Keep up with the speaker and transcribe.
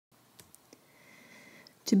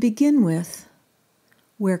To begin with,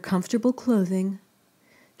 wear comfortable clothing,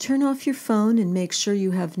 turn off your phone and make sure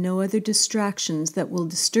you have no other distractions that will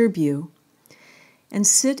disturb you, and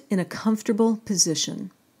sit in a comfortable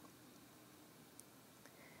position.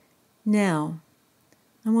 Now,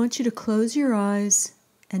 I want you to close your eyes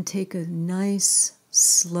and take a nice,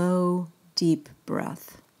 slow, deep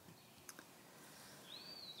breath.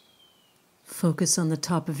 Focus on the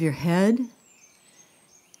top of your head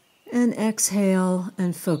and exhale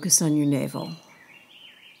and focus on your navel.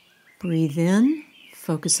 Breathe in,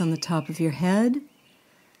 focus on the top of your head.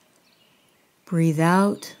 Breathe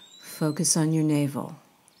out, focus on your navel.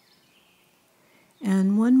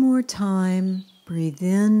 And one more time, breathe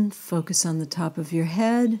in, focus on the top of your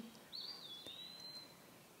head.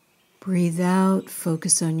 Breathe out,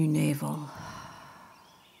 focus on your navel.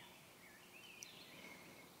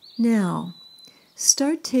 Now,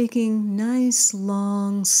 start taking nice,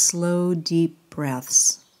 long, slow, deep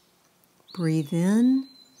breaths. Breathe in,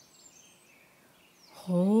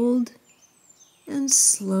 hold, and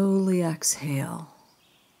slowly exhale.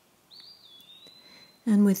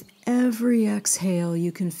 And with every exhale,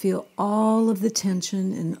 you can feel all of the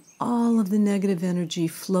tension and all of the negative energy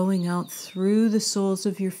flowing out through the soles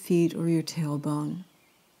of your feet or your tailbone.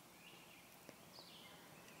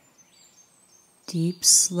 Deep,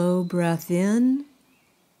 slow breath in,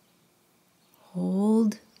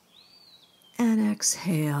 hold, and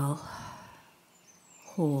exhale.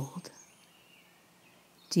 Hold.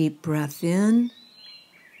 Deep breath in,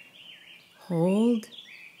 hold,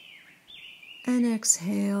 and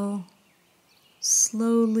exhale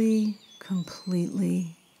slowly,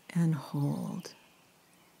 completely, and hold.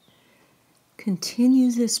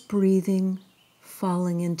 Continue this breathing,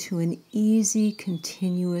 falling into an easy,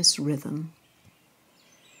 continuous rhythm.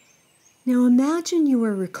 Now imagine you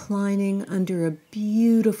are reclining under a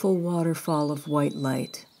beautiful waterfall of white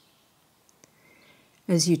light.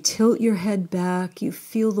 As you tilt your head back, you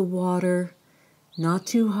feel the water, not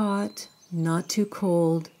too hot, not too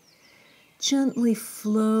cold, gently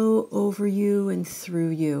flow over you and through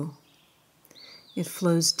you. It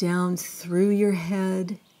flows down through your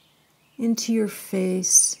head, into your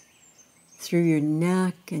face, through your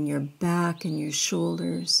neck and your back and your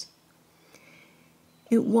shoulders.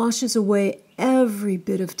 It washes away every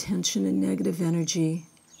bit of tension and negative energy,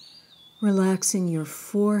 relaxing your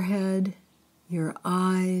forehead, your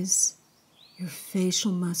eyes, your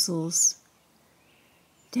facial muscles,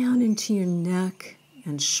 down into your neck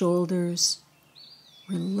and shoulders,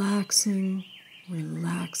 relaxing,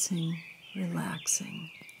 relaxing,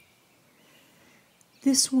 relaxing.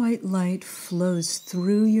 This white light flows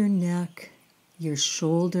through your neck, your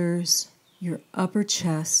shoulders, your upper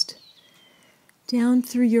chest, down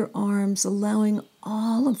through your arms, allowing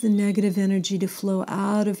all of the negative energy to flow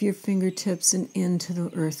out of your fingertips and into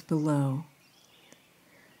the earth below.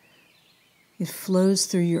 It flows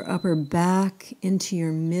through your upper back, into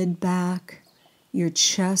your mid-back, your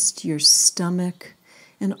chest, your stomach,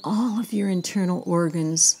 and all of your internal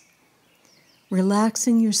organs,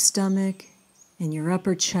 relaxing your stomach and your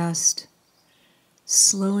upper chest,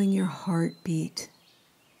 slowing your heartbeat,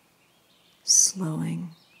 slowing.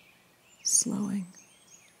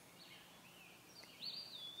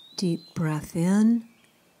 Deep breath in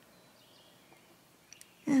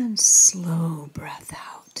and slow breath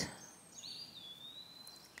out.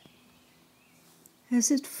 As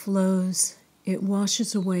it flows, it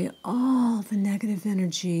washes away all the negative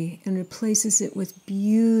energy and replaces it with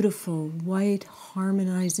beautiful, white,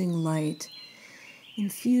 harmonizing light,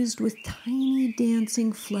 infused with tiny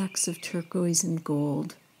dancing flecks of turquoise and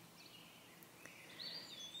gold.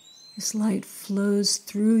 This light flows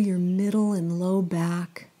through your middle and low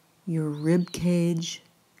back, your rib cage,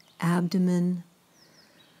 abdomen,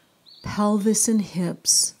 pelvis and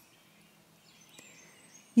hips.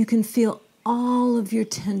 You can feel all of your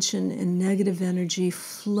tension and negative energy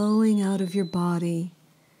flowing out of your body,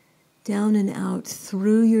 down and out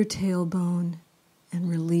through your tailbone, and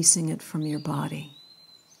releasing it from your body.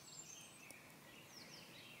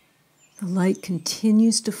 The light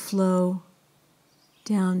continues to flow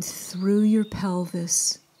down through your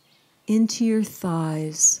pelvis, into your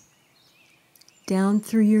thighs, down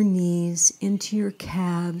through your knees, into your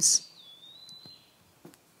calves,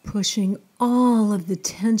 pushing all of the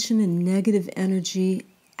tension and negative energy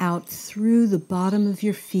out through the bottom of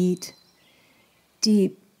your feet,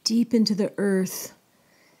 deep, deep into the earth,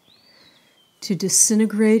 to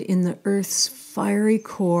disintegrate in the earth's fiery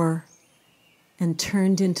core and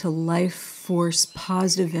turned into life force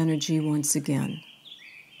positive energy once again.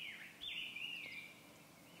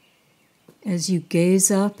 As you gaze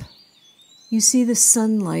up, you see the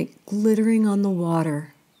sunlight glittering on the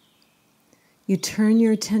water You turn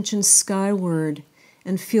your attention skyward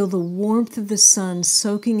and feel the warmth of the sun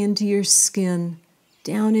soaking into your skin,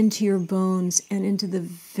 down into your bones, and into the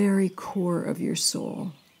very core of your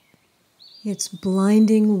soul. Its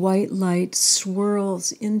blinding white light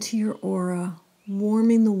swirls into your aura,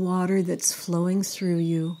 warming the water that's flowing through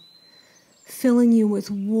you, filling you with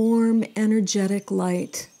warm, energetic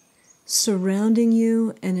light, surrounding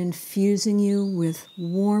you and infusing you with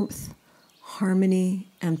warmth, harmony,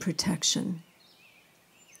 and protection.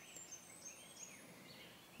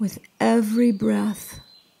 With every breath,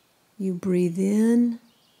 you breathe in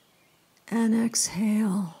and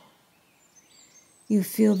exhale. You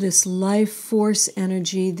feel this life force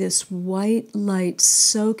energy, this white light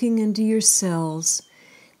soaking into your cells,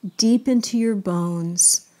 deep into your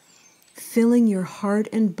bones, filling your heart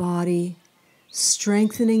and body,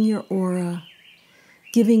 strengthening your aura,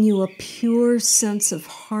 giving you a pure sense of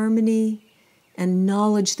harmony and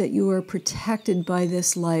knowledge that you are protected by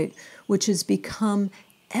this light, which has become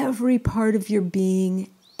every part of your being,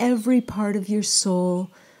 every part of your soul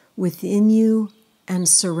within you and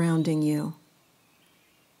surrounding you.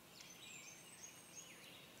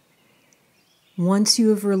 Once you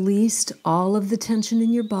have released all of the tension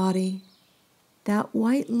in your body, that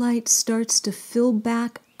white light starts to fill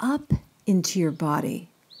back up into your body,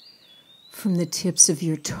 from the tips of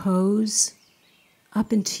your toes,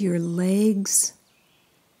 up into your legs,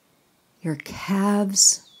 your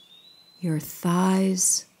calves, your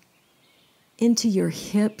thighs, into your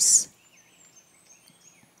hips,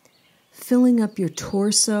 filling up your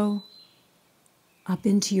torso, up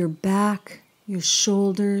into your back, your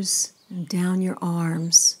shoulders, and down your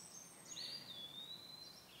arms,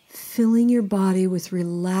 filling your body with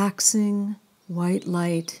relaxing white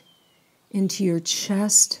light into your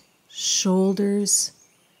chest, shoulders,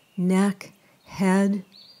 neck, head,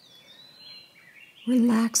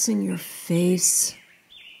 relaxing your face,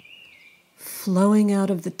 flowing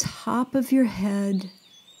out of the top of your head,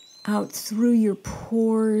 out through your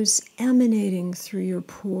pores, emanating through your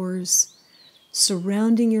pores,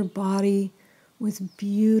 surrounding your body with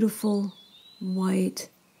beautiful, white,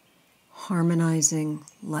 harmonizing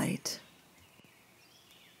light.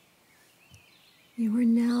 You are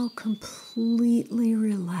now completely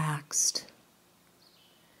relaxed.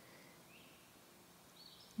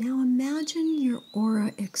 Now imagine your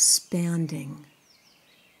aura expanding,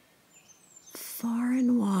 far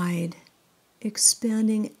and wide,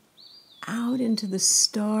 expanding out into the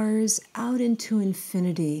stars, out into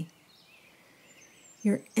infinity.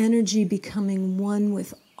 Your energy becoming one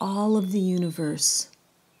with all of the universe.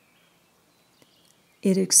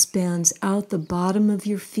 It expands out the bottom of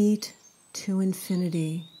your feet to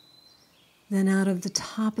infinity, then out of the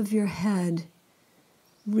top of your head,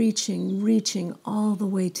 reaching all the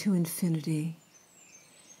way to infinity.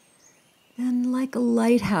 Then, like a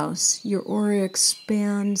lighthouse, your aura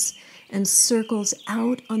expands and circles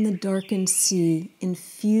out on the darkened sea,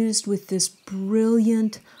 infused with this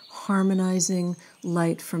brilliant, harmonizing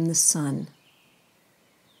light from the sun.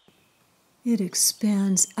 It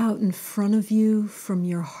expands out in front of you from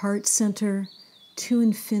your heart center to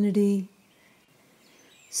infinity,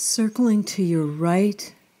 circling to your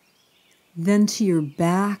right, then to your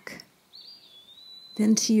back,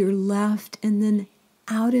 then to your left, and then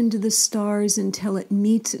out into the stars until it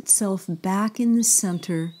meets itself back in the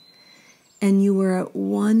center, and you are at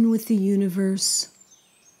one with the universe,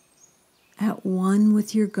 at one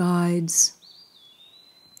with your guides,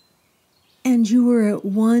 and you are at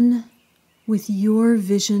one with your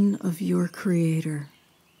vision of your Creator.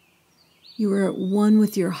 You are at one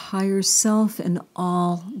with your higher self and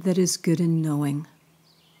all that is good in knowing.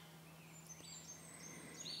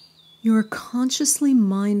 You are consciously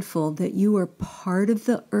mindful that you are part of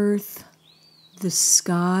the earth, the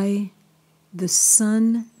sky, the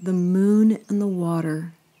sun, the moon, and the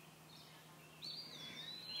water.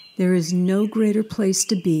 There is no greater place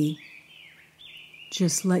to be.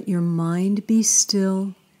 Just let your mind be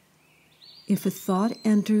still. If a thought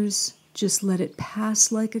enters, just let it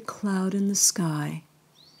pass like a cloud in the sky.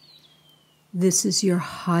 This is your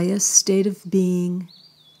highest state of being,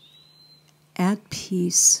 at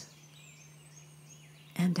peace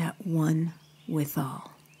and at one with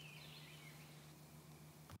all.